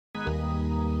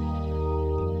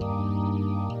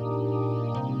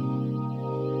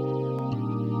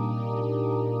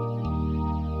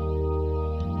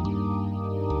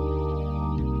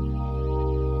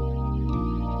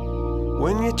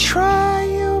you try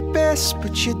your best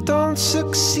but you don't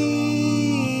succeed,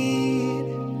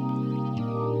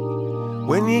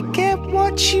 when you get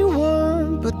what you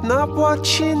want but not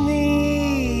what you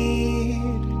need,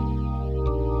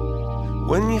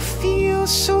 when you feel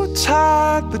so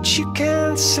tired but you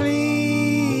can't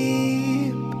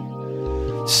sleep,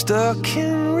 stuck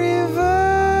in reverse,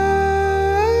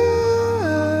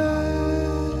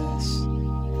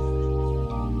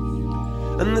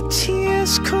 and the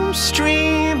tears come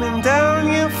streaming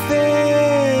down your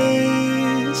face,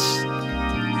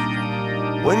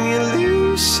 when you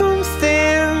lose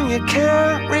something you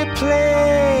can't replace,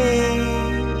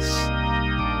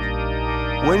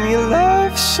 when you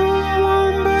love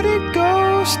someone but it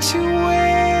goes to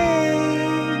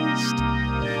waste.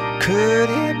 Could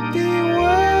it be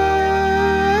worse?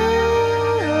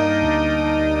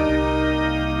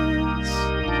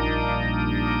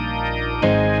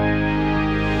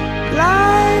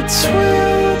 Lights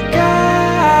will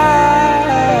guide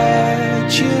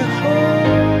you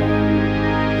home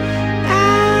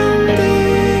and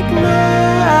ignite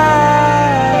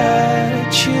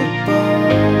your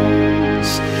bones,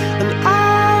 and I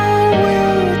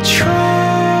will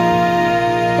try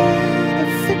to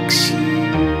fix you.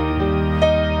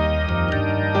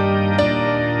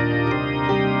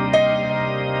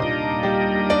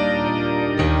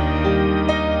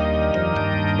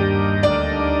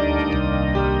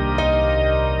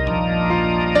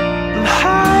 And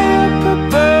high up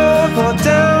above or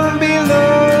down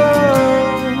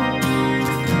below,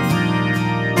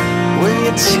 when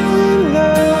you're too in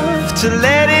love to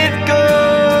let it go.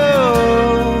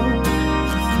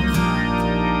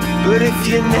 But if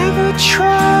you never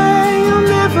try, you'll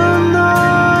never know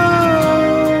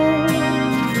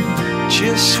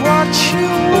just what you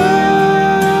were.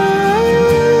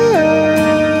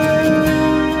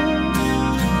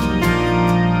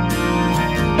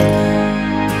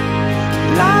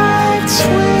 Lights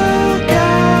will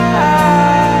guide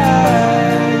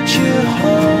you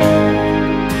home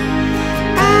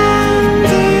and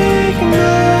ignite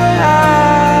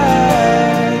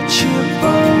your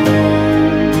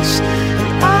bones,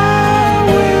 and I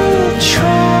will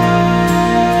try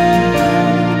to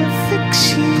fix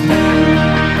you.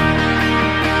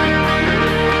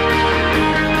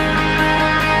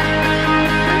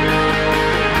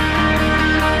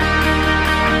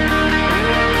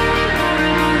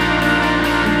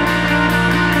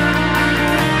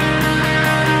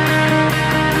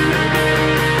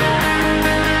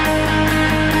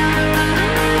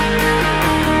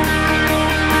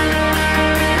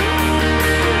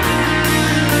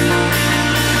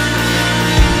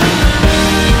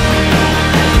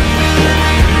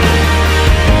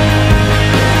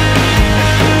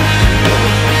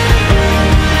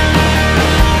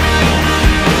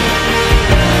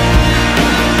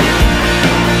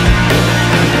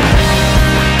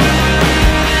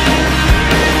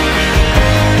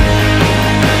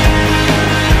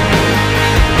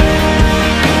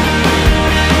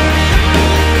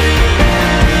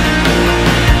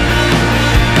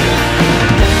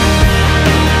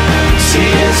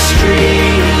 Tears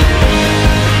stream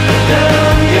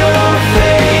down your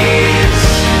face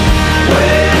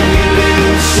when you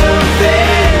lose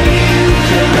something you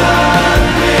cannot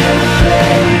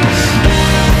replace.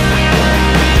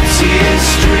 Tears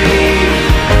stream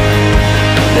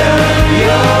down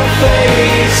your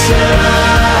face, and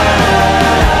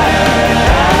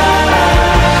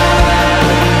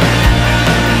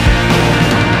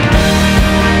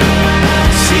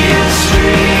tears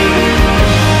stream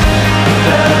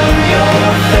down your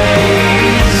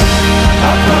face.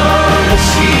 I promise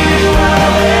you I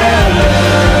will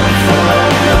learn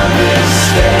from your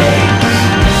mistakes.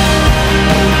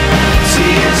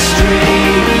 Tears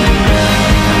stream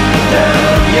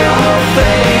down your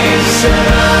face, and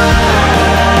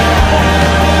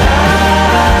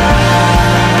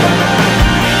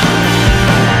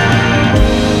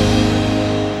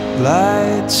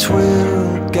lights will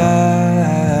guide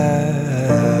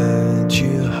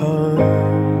you home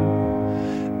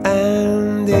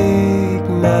and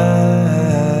ignite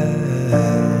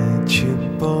your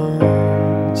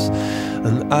bones,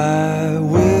 and I